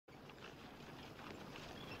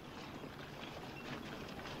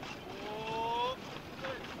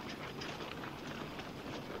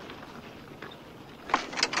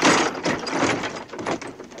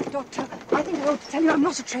tell you I'm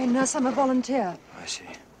not a trained nurse, I'm a volunteer. I see.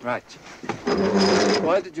 Right.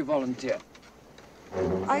 Why did you volunteer?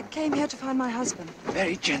 I came here to find my husband.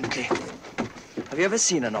 Very gently. Have you ever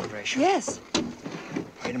seen an operation? Yes.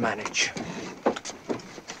 We'll manage.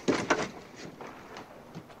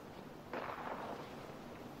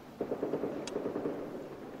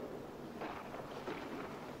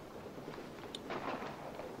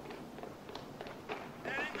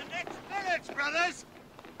 Brothers!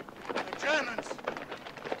 The Germans!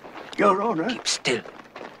 Your Honor. Keep still.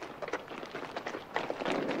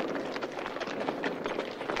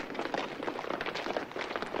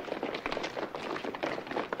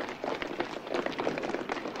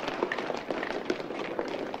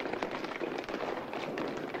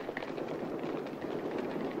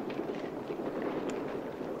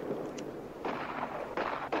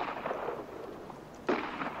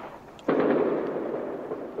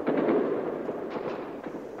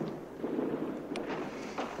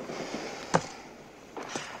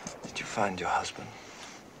 Find your husband?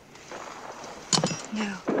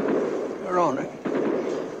 No. Your Honor.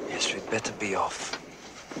 Yes, we'd better be off.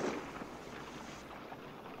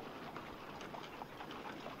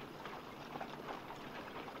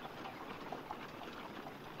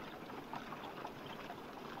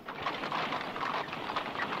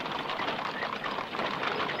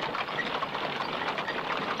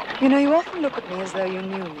 You know, you often look at me as though you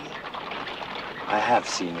knew me. I have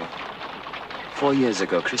seen you. 4 years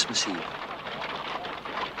ago, Christmas Eve.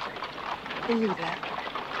 Were you there?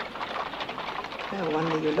 No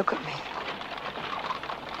wonder you look at me.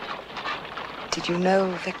 Did you know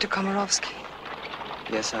Victor Komarovsky?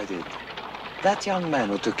 Yes, I did. That young man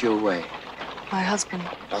who took you away. My husband.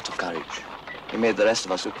 A lot of courage. He made the rest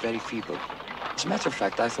of us look very feeble. As a matter of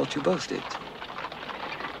fact, I thought you both did.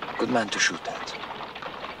 Good man to shoot at.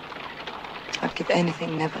 I'd give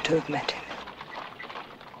anything never to have met him.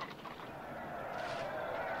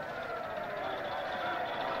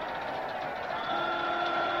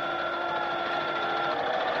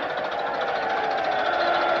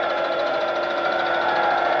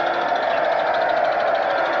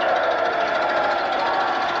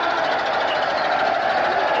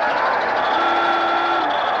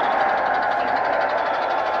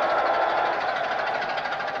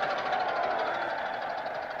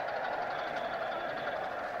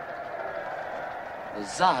 The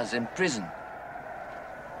Tsar's in prison.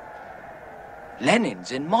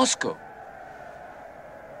 Lenin's in Moscow.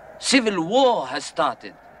 Civil war has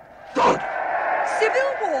started. Good! Civil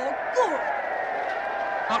war? Good!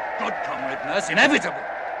 Not good, comrade nurse, inevitable.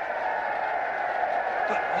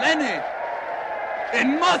 But Lenin!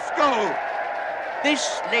 In Moscow!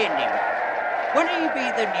 This Lenin, will he be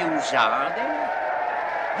the new Tsar then?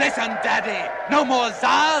 Listen, Daddy, no more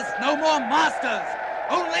Tsars, no more masters.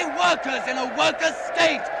 Only workers in a workers'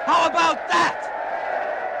 state. How about that?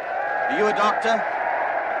 Are you a doctor?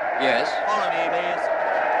 Yes? Follow me, please.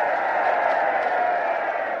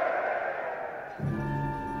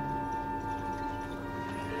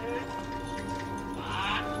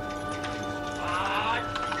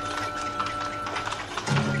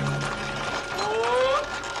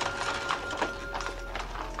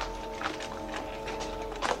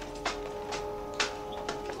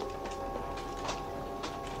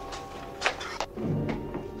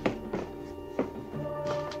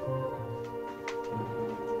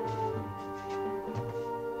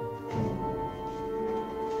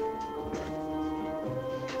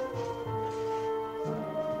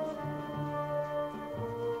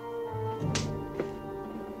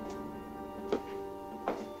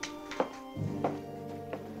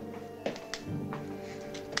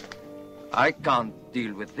 I can't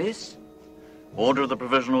deal with this. Order of the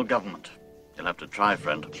Provisional Government. You'll have to try,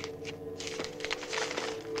 friend.